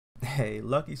Hey,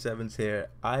 Lucky Sevens here.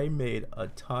 I made a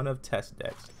ton of test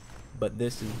decks, but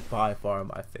this is by far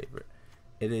my favorite.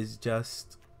 It is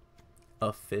just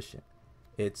efficient.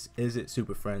 It's Izzet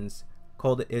Superfriends.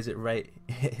 Called it Izzet right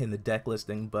in the deck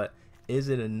listing, but is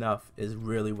it enough is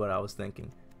really what I was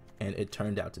thinking, and it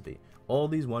turned out to be. All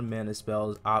these one-mana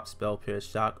spells, Op, Spell, Pierce,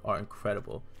 Shock are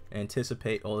incredible.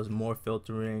 Anticipate, all this more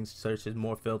filtering, searches,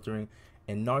 more filtering,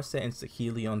 and Narset and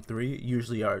Saheeli on 3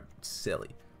 usually are silly.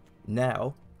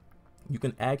 Now, you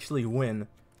can actually win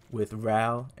with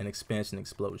Ral and Expansion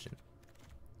Explosion.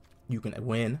 You can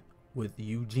win with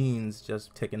Eugene's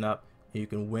just ticking up, and you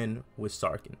can win with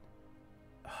Sarkin.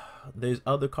 There's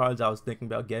other cards I was thinking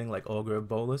about getting, like Ogre of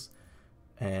Bolas,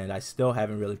 and I still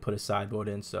haven't really put a sideboard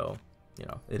in, so, you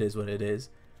know, it is what it is.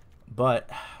 But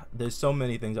there's so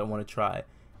many things I want to try.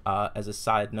 As a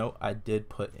side note, I did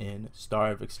put in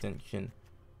Star of Extinction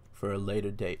for a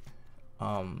later date.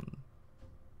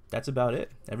 That's about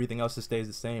it. Everything else stays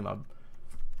the same. I'm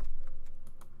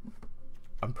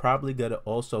probably gonna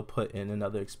also put in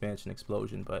another Expansion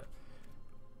Explosion, but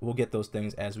we'll get those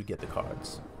things as we get the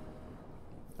cards.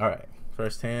 Alright,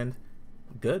 first hand,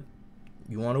 good.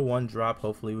 You want a 1-drop,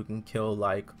 hopefully we can kill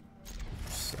like,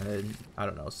 I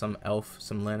don't know, some elf,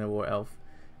 some Llanowar elf.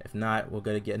 If not, we're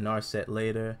gonna get Narset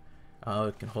later.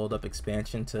 It can hold up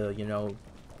Expansion to, you know,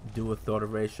 do a Thought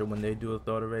Erasure when they do a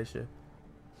Thought Erasure.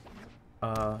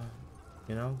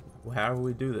 You know, however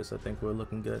we do this, I think we're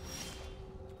looking good.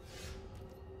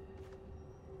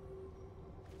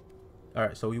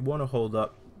 Alright, so we want to hold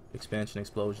up Expansion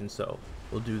Explosion, so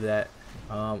we'll do that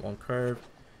on curve.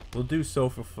 We'll do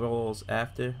Sulfur Falls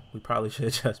after. We probably should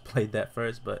have just played that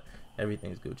first, but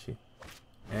everything's Gucci.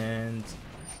 And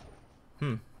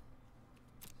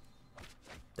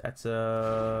that's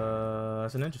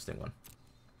an interesting one.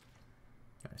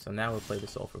 Alright, so now we'll play the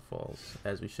Sulfur Falls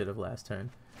as we should have last turn,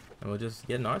 and we'll just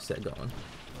get an Narset going.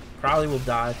 Probably will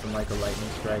die from like a lightning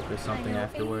strike or something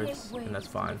afterwards, and that's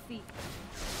fine.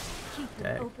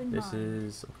 Okay, this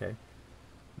is okay.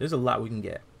 There's a lot we can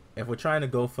get. If we're trying to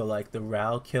go for like the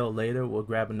Ral kill later, we'll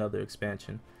grab another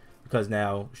expansion, because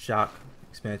now Shock,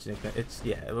 Expansion, it's,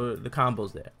 yeah, the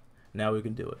combo's there. Now we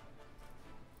can do it.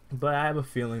 But I have a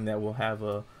feeling that we'll have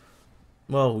a,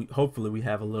 well, hopefully we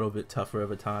have a little bit tougher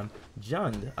of a time.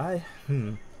 Jund,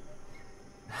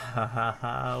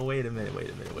 wait a minute.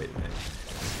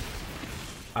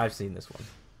 I've seen this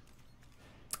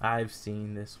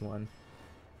one.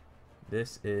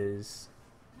 This is,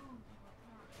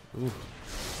 ooh.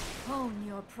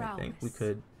 I think we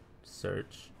could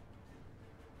search.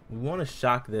 We want to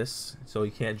shock this so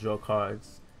he can't draw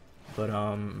cards, but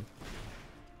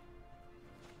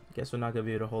guess we're not gonna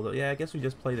be able to hold it. Yeah, I guess we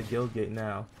just play the Guild Gate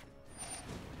now,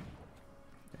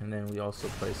 and then we also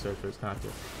play Search for his Conquer.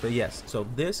 But yes, so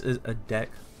this is a deck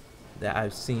that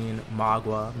I've seen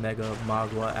Mega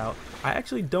Magua out. I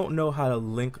actually don't know how to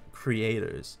link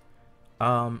creators.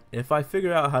 If I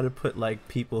figure out how to put like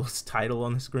people's title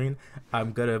on the screen,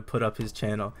 I'm gonna put up his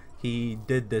channel. He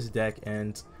did this deck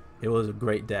and it was a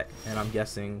great deck, and I'm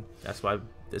guessing that's why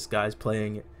this guy's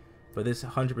playing it. But this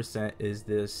 100% is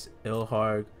this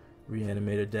Ilharg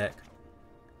Reanimator deck,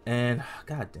 and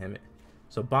god damn it.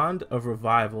 So Bond of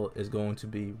Revival is going to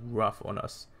be rough on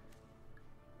us,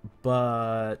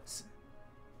 but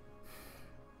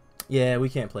yeah, we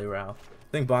can't play Ral.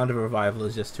 I think Bond of Revival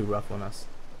is just too rough on us.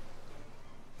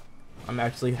 I'm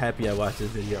actually happy I watched this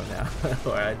video now,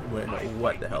 or I wouldn't know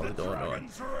what the hell is going on.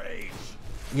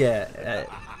 Yeah,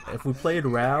 if we played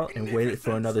Ral and waited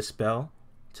for another spell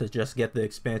to just get the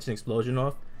Expansion Explosion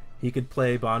off, he could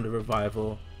play Bond of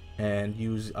Revival and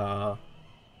use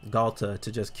Galta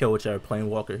to just kill whichever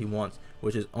Planewalker he wants,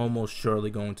 which is almost surely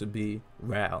going to be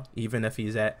Ral. Even if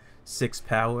he's at 6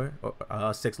 power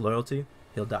or 6 loyalty,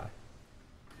 he'll die.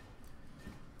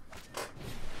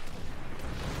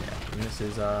 Yeah, and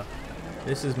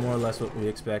this is more or less what we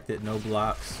expected. No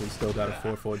blocks. We still got a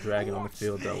 4/4 dragon on the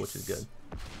field though, which is good.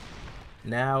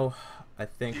 Now I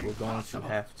think we're going to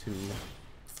have to,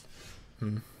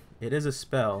 it is a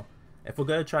spell. If we're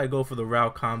gonna try to go for the Ral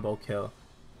combo kill,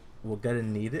 we're gonna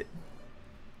need it.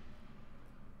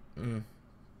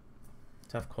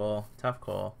 Tough call.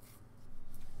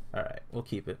 Alright, we'll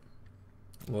keep it.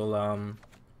 We'll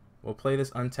play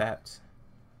this untapped.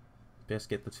 Just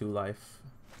get the 2 life.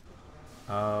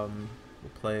 We'll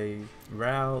play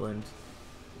Ral, and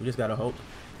we just gotta hope.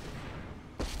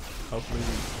 Hopefully,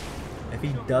 if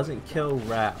he doesn't kill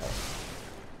Ral,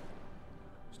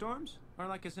 storms are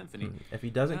like a symphony. If he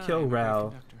doesn't kill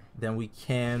Ral, then we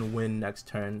can win next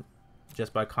turn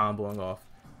just by comboing off.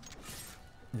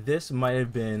 This might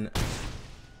have been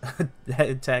that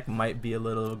attack might be a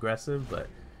little aggressive, but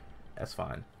that's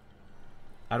fine.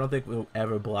 I don't think we'll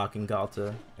ever block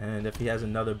Galta, and if he has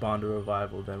another Bond of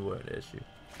Revival, then we're an issue.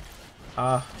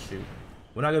 Ah, shoot.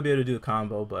 We're not gonna be able to do a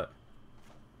combo, but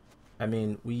I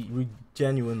mean, we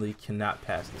genuinely cannot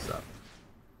pass this up.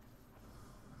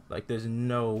 Like, there's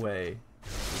no way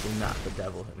we can not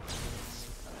bedevil him.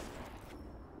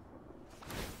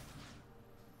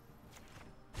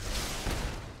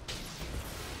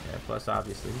 Yeah, plus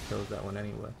obviously he kills that one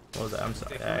anyway. What was that? I'm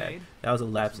sorry. That was a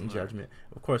lapse in judgment.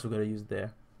 Of course we're gonna use it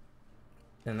there.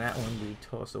 And that one we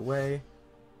toss away.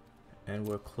 And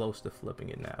we're close to flipping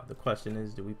it now. The question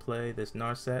is, do we play this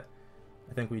Narset?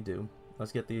 I think we do.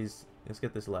 Let's get this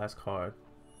last card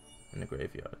in the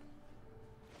graveyard.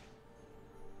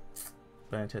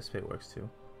 But Anticipate works too.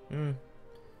 I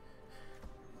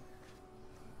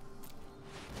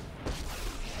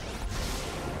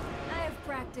have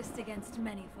practiced against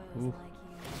many foes like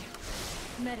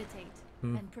you. Meditate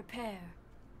and prepare.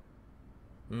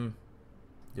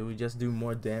 Do we just do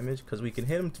more damage? Because we can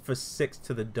hit him for 6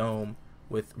 to the dome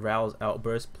with Ral's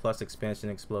Outburst plus Expansion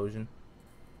Explosion.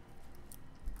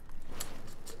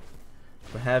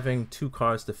 But having 2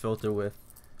 cards to filter with,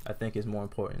 I think, is more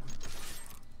important.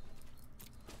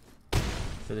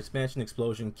 So the Expansion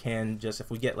Explosion can just, if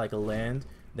we get like a land,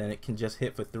 then it can just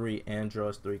hit for 3 and draw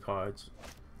us 3 cards.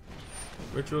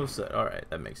 Ritual set. Alright,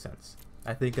 that makes sense.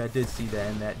 I think I did see that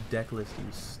in that deck list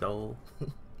you stole.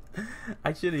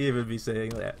 I shouldn't even be saying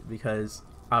that because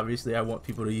obviously I want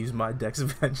people to use my decks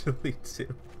eventually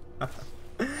too.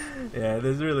 Yeah,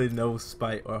 there's really no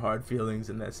spite or hard feelings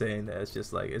in that saying that. It's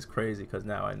just like, it's crazy because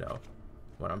now I know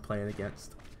what I'm playing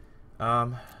against.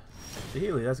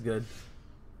 Saheeli, that's good.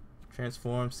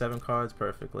 Transform, 7 cards,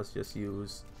 perfect. Let's just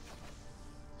use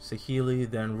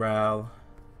Saheeli, then Ral.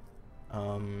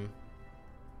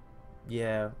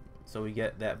 Yeah, so we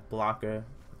get that blocker.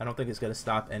 I don't think it's gonna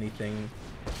stop anything.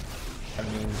 I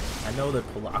mean, I know there are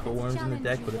Palaka Worms in the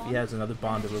deck, but if he has another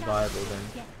Bond of Revival,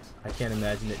 then I can't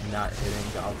imagine it not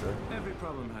hitting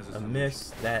Galta. A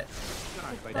miss, that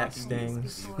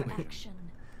stings.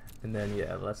 And then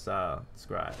yeah, let's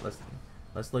scry.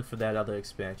 Let's look for that other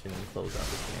expansion and close out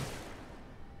this game.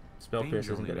 Spell Pierce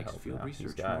isn't gonna help now.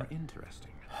 He's got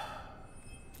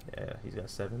yeah, he's got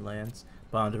 7 lands.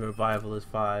 Bond of Revival is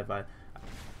 5. I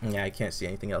can't see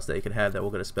anything else that he could have that will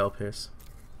get a Spell Pierce.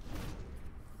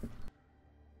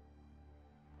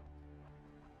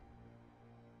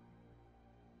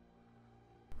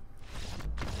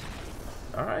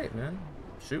 Alright, man.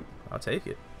 Shoot. I'll take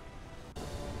it.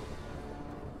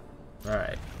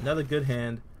 Alright. Another good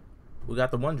hand. We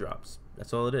got the 1-drops.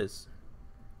 That's all it is.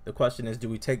 The question is, do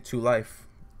we take 2 life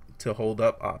to hold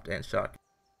up Opt and Shock?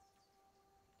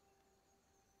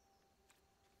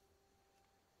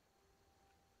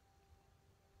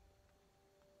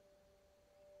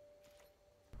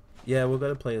 Yeah, we're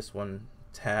gonna play this one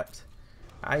tapped.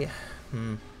 Yeah,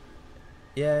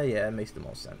 it makes the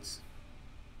most sense.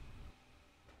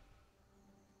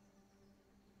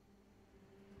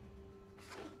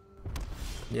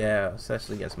 Yeah,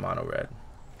 especially against mono red.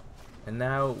 And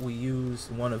now we use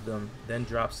one of them, then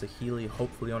drop Saheeli,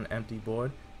 hopefully on an empty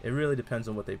board. It really depends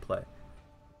on what they play.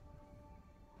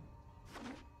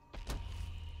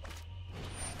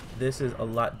 This is a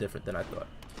lot different than I thought,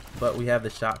 but we have the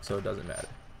shock, so it doesn't matter.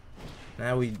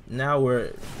 Now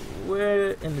we're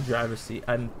in the driver's seat.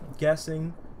 I'm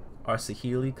guessing our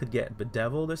Saheeli could get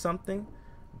bedeviled or something,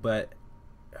 but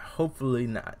hopefully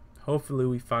not. Hopefully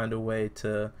we find a way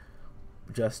to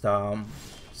just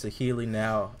Saheeli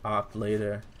now, Opt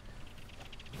later,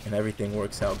 and everything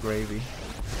works out gravy.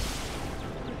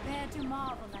 Prepare to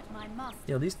marvel at my master.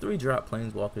 Yo, these 3-drop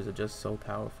planeswalkers are just so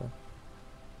powerful.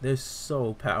 They're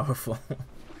so powerful.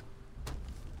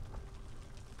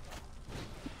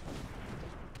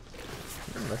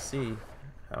 Let's see.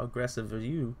 How aggressive are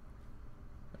you?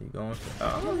 Are you going for...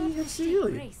 Oh, you hit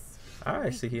Saheeli.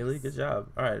 Alright, Saheeli, good job.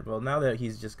 Alright, well, now that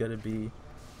he's just going to be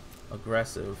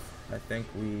aggressive, I think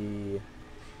we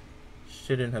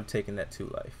shouldn't have taken that 2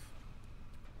 life.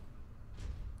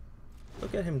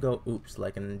 Look at him go oops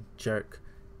like a jerk.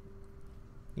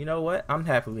 You know what? I'm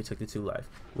happy we took the 2 life.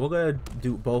 We're going to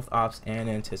do both Ops and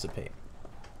Anticipate.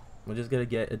 We're just going to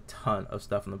get a ton of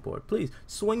stuff on the board. Please,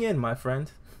 swing in, my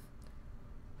friend.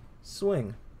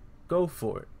 Swing. Go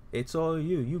for it. It's all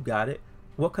you. You got it.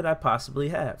 What could I possibly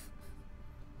have?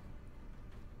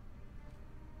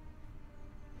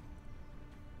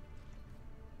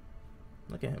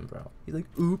 Look at him, bro. He's like,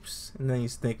 oops. And then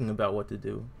he's thinking about what to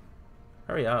do.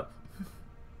 Hurry up.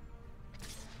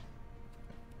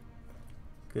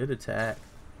 Good attack.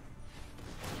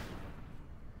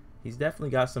 He's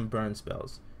definitely got some burn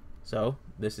spells. So,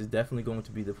 this is definitely going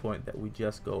to be the point that we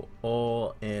just go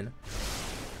all in.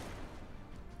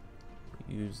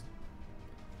 use.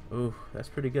 Ooh, that's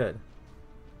pretty good.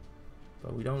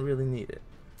 But we don't really need it.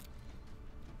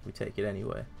 We take it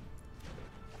anyway.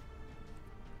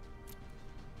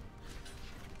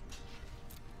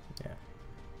 Yeah.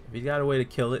 If he's got a way to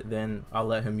kill it, then I'll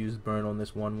let him use burn on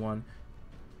this 1/1.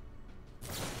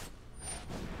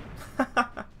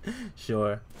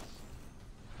 Sure.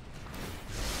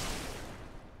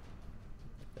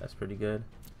 That's pretty good.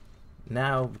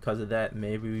 Now, because of that,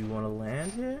 maybe we want to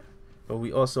land here. But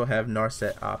we also have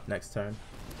Narset op next turn.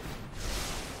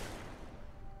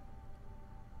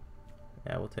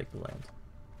 Yeah, we'll take the land.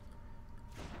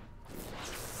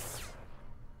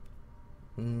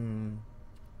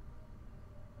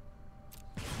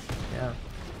 Yeah.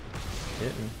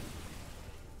 Hit me.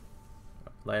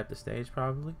 Light up the stage,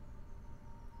 probably.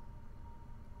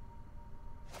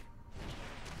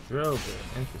 Drill bit.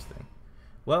 Interesting.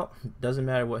 Well, doesn't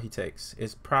matter what he takes.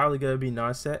 It's probably going to be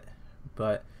Narset,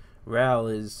 but Ral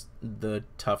is the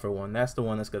tougher one. That's the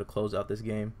one that's going to close out this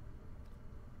game.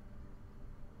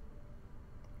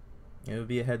 It would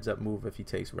be a heads-up move if he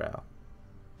takes Ral.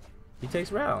 He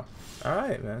takes Ral.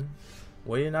 Alright, man.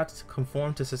 Way not to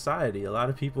conform to society. A lot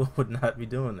of people would not be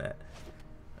doing that.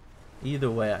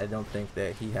 Either way, I don't think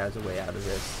that he has a way out of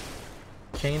this.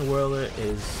 Chain Whirler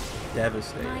is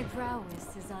devastating. My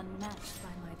prowess is unmatched by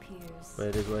my peers. But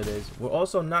it is what it is. We're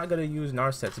also not going to use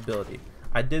Narset's ability.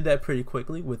 I did that pretty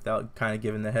quickly without kind of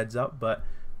giving the heads up, but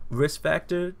risk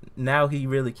factor, now he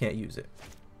really can't use it.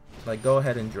 Like, go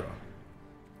ahead and draw.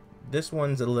 This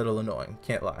one's a little annoying,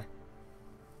 can't lie.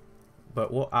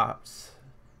 But we'll opt.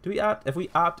 Do we opt? If we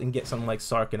opt and get something like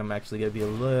Sarkin, I'm actually going to be a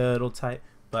little tight.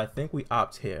 But I think we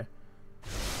opt here.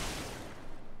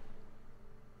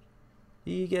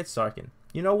 He gets Sarkin.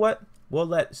 You know what? We'll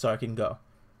let Sarkin go.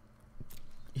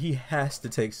 He has to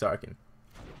take Sarkin.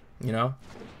 You know?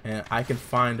 And I can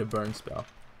find a burn spell.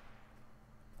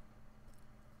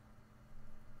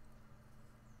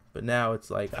 But now it's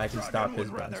like I can stop his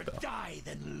burn spell.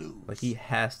 Like he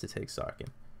has to take Sarkin.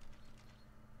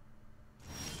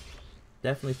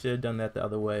 Definitely should have done that the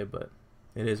other way, but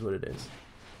it is what it is.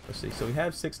 Let's see. So we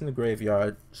have 6 in the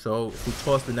graveyard. So if we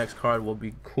toss the next card, will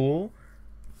be cool.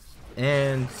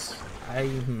 And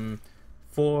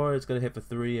 4. It's gonna hit for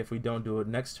 3. If we don't do it,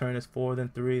 next turn is 4, then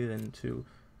 3, then 2.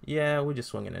 Yeah, we're just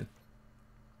swinging in.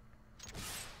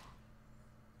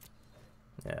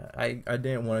 Yeah, I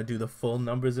didn't want to do the full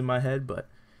numbers in my head, but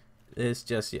it's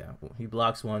just, yeah, he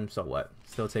blocks 1, so what?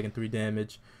 Still taking 3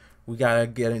 damage. We gotta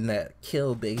get in that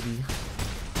kill, baby.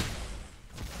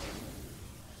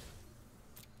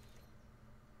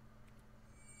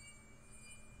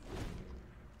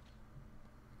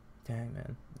 Dang,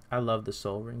 man. I love the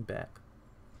Soul Ring back.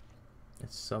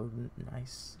 It's so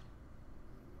nice.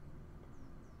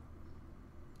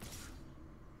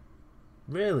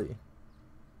 Really?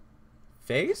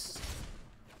 Face?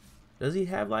 Does he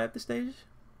have light up the stage?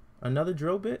 Another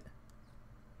drill bit?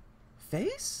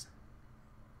 Face?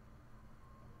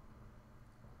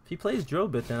 If he plays drill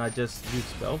bit, then I just use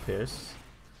Spell Pierce.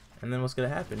 And then what's gonna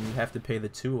happen? You have to pay the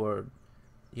 2, or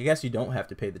I guess you don't have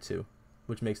to pay the 2,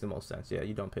 which makes the most sense. Yeah,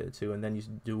 you don't pay the 2, and then you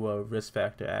do a risk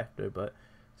factor after. But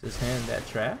is his hand that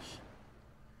trash?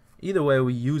 Either way,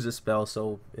 we use a spell,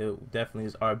 so it definitely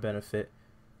is our benefit.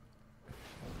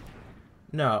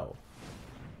 No.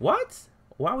 What?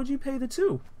 Why would you pay the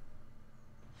 2?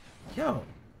 Yo,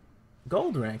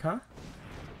 gold rank, huh?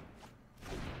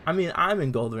 I mean, I'm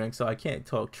in gold rank, so I can't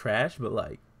talk trash, but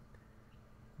like,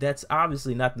 that's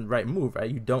obviously not the right move,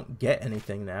 right? You don't get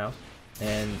anything now,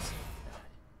 and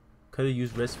could have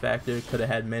used risk factor, could have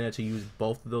had mana to use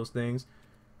both of those things.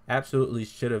 Absolutely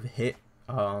should have hit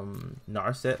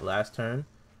Narset last turn,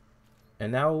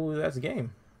 and now that's a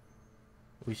game.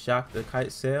 We shock the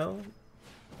Kite Sail,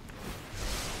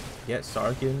 get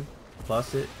Sarkin,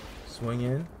 plus it, swing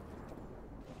in.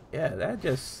 Yeah, that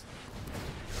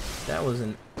was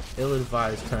an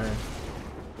ill-advised turn.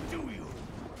 Do you?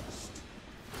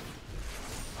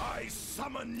 I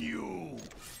summon you.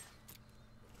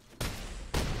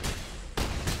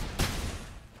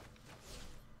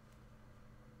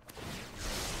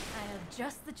 I have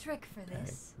just the trick for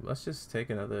this. Okay, let's just take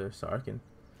another Sarkin,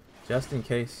 just in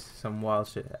case some wild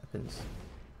shit happens.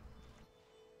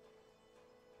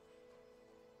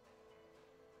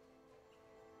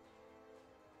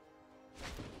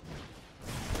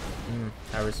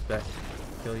 I respect.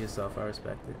 Kill yourself. I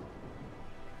respect it.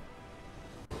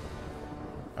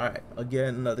 Alright,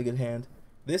 again, another good hand.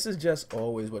 This is just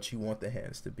always what you want the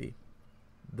hands to be.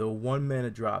 The 1 mana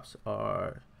drops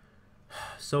are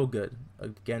so good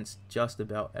against just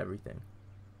about everything.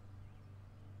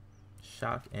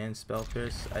 Shock and Spell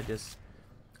Pierce.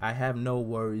 I have no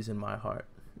worries in my heart.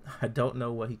 I don't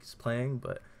know what he's playing,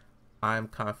 but I'm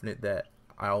confident that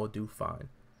I'll do fine.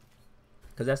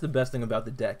 Because that's the best thing about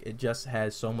the deck. It just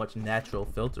has so much natural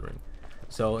filtering.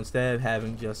 So instead of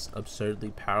having just absurdly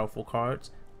powerful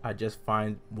cards, I just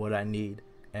find what I need,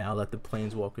 and I'll let the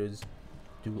Planeswalkers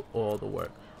do all the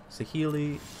work.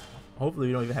 Saheeli, hopefully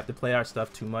we don't even have to play our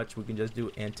stuff too much. We can just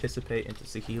do Anticipate into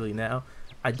Saheeli now.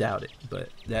 I doubt it, but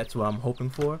that's what I'm hoping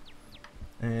for.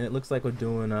 And it looks like we're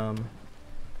doing, I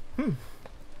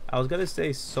was going to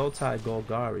say Sultai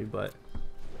Golgari, but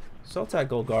Sultai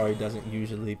Golgari doesn't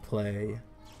usually play.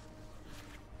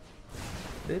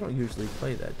 They don't usually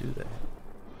play that, do they?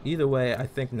 Either way, I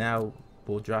think now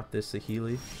we'll drop this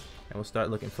Saheeli, and we'll start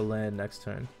looking for land next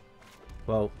turn.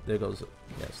 Well, there goes,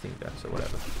 yeah, Steam Deck, so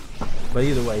whatever. But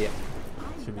either way, yeah,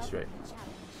 should be straight.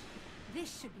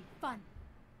 This should be fun.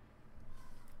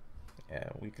 Yeah,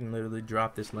 we can literally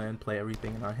drop this land, play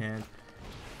everything in our hand.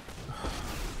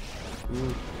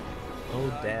 Ooh. Oh,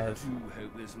 Dav.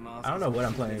 I don't know what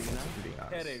I'm playing against, to be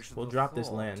honest. We'll drop this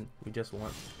land. We just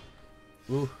want.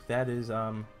 Ooh, that is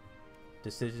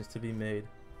decisions to be made.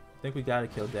 I think we gotta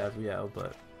kill Davriel,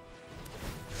 but.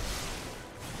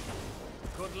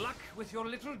 Good luck with your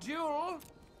little duel.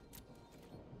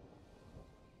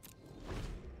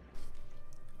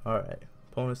 Alright,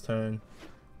 opponent's turn.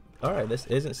 Alright, this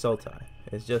isn't Sultai.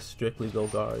 It's just strictly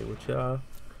Golgari, which I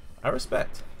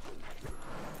respect.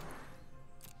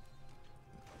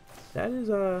 That is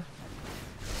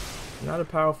not a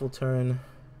powerful turn.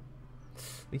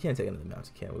 We can't take another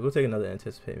Mountain, can we? We'll take another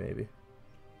Anticipate maybe.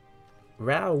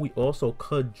 Rao we also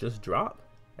could just drop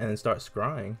and then start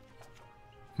scrying.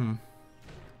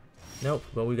 Nope,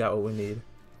 but we got what we need.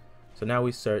 So now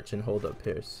we search and hold up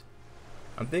Pierce.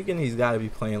 I'm thinking he's got to be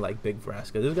playing like Big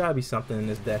Vraska. There's got to be something in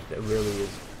this deck that really is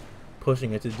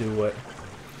pushing it to do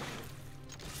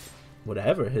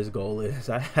whatever his goal is.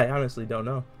 I honestly don't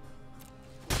know.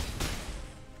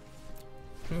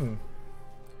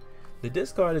 The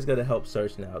discard is going to help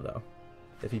search now, though.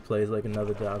 If he plays like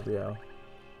another Gabriel.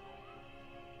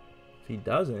 If he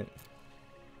doesn't.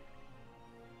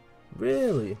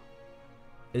 Really?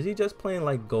 Is he just playing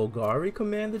like Golgari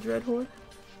Command the Dreadhorde?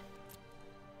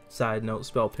 Side note,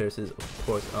 Spell Pierce is, of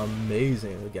course,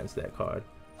 amazing against that card.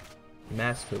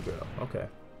 Massacre Girl. Okay.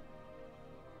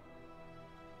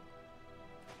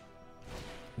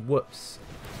 Whoops.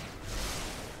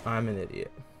 I'm an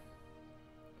idiot.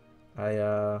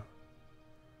 That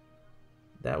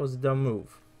was a dumb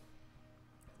move.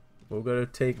 We're gonna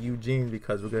take Eugene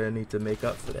because we're gonna need to make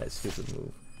up for that stupid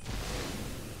move.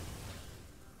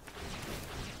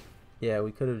 Yeah,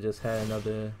 we could have just had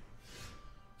another.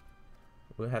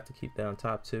 We'll have to keep that on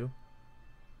top too.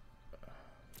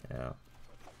 Yeah.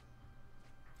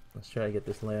 Let's try to get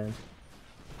this land.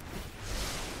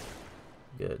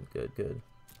 Good, good, good.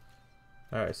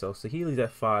 Alright, so Saheeli's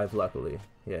at 5, luckily.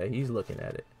 Yeah, he's looking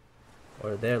at it.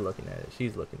 Or they're looking at it.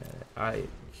 She's looking at it. I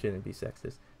shouldn't be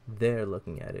sexist. They're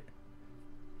looking at it.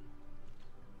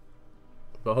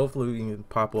 But hopefully we can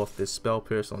pop off this Spell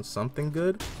Pierce on something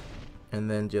good. And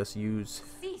then just use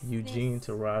Eugene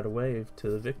to ride a wave to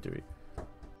the victory.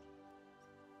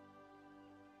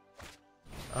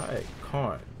 Alright,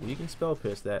 Karn. We can Spell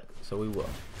Pierce that, so we will.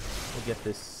 We'll get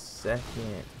this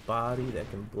second body that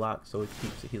can block so it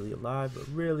keeps Saheeli alive. But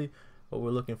really, what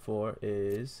we're looking for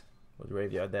is, with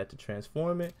Graveyard that to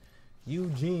transform it.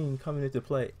 Eugene coming into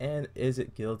play, and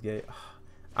Izzet Guildgate.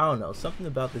 I don't know, something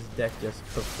about this deck just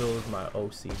fulfills my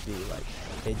OCD. Like,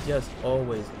 it just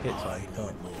always hits on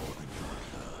point.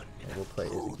 And we'll play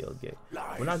Izzet Guildgate.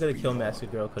 We're not gonna kill Master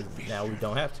Girl because now we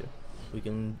don't have to. We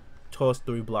can toss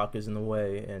 3 blockers in the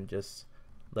way and just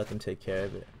let them take care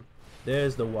of it.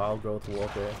 There's the Wild Growth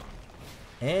Walker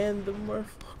and the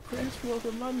Murph Branch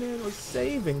Walker. My man was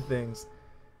saving things.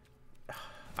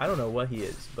 I don't know what he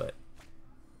is, but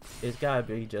it's gotta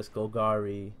be just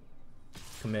Golgari,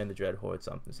 Command the Dreadhorde,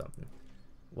 something, something.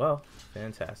 Well,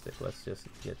 fantastic. Let's just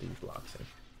get these blocks in.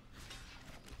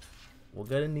 We're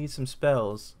gonna need some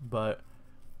spells, but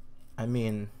I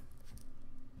mean,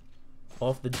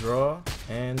 off the draw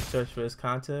and search for his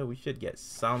counter, we should get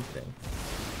something.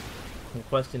 The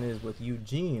question is with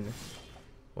Eugene,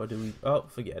 what do we? Oh,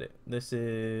 forget it. This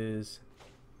is,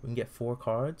 we can get 4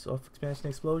 cards off Expansion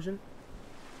Explosion.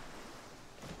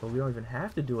 But we don't even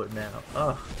have to do it now.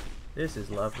 Ugh, this is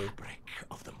lovely.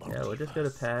 Yeah, we're just gonna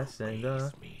pass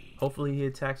and hopefully he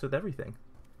attacks with everything.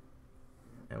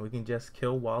 And we can just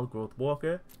kill Wild Growth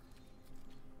Walker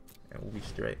and we'll be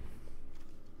straight.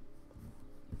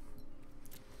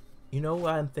 You know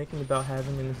what I'm thinking about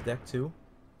having in this deck too?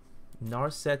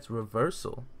 Narset's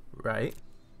Reversal, right?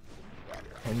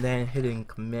 and then hitting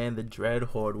Command the Dread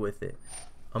Horde with it.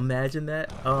 Imagine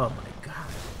that. Oh my god.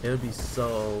 It would be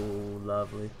so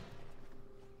lovely.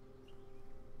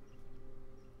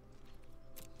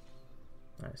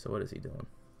 Alright, so what is he doing?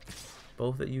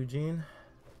 Both at Eugene,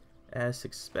 as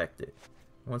expected.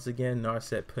 Once again,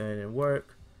 Narset putting in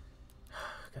work.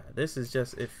 God, this is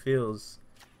just, it feels,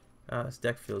 this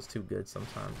deck feels too good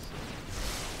sometimes.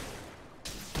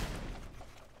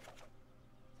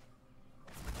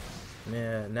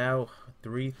 Yeah, now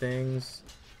 3 things.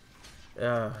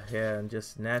 Yeah, and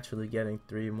just naturally getting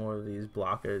 3 more of these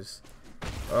blockers.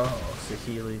 Oh,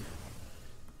 Saheeli.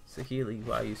 Saheeli,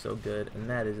 why are you so good? And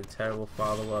that is a terrible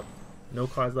follow-up. No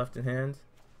cards left in hand.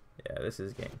 Yeah, this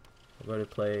is game. We're going to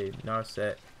play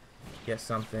Narset, get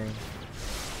something.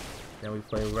 Then we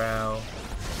play Rao,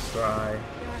 Scry.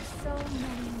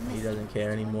 He doesn't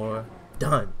care anymore.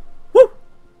 Done.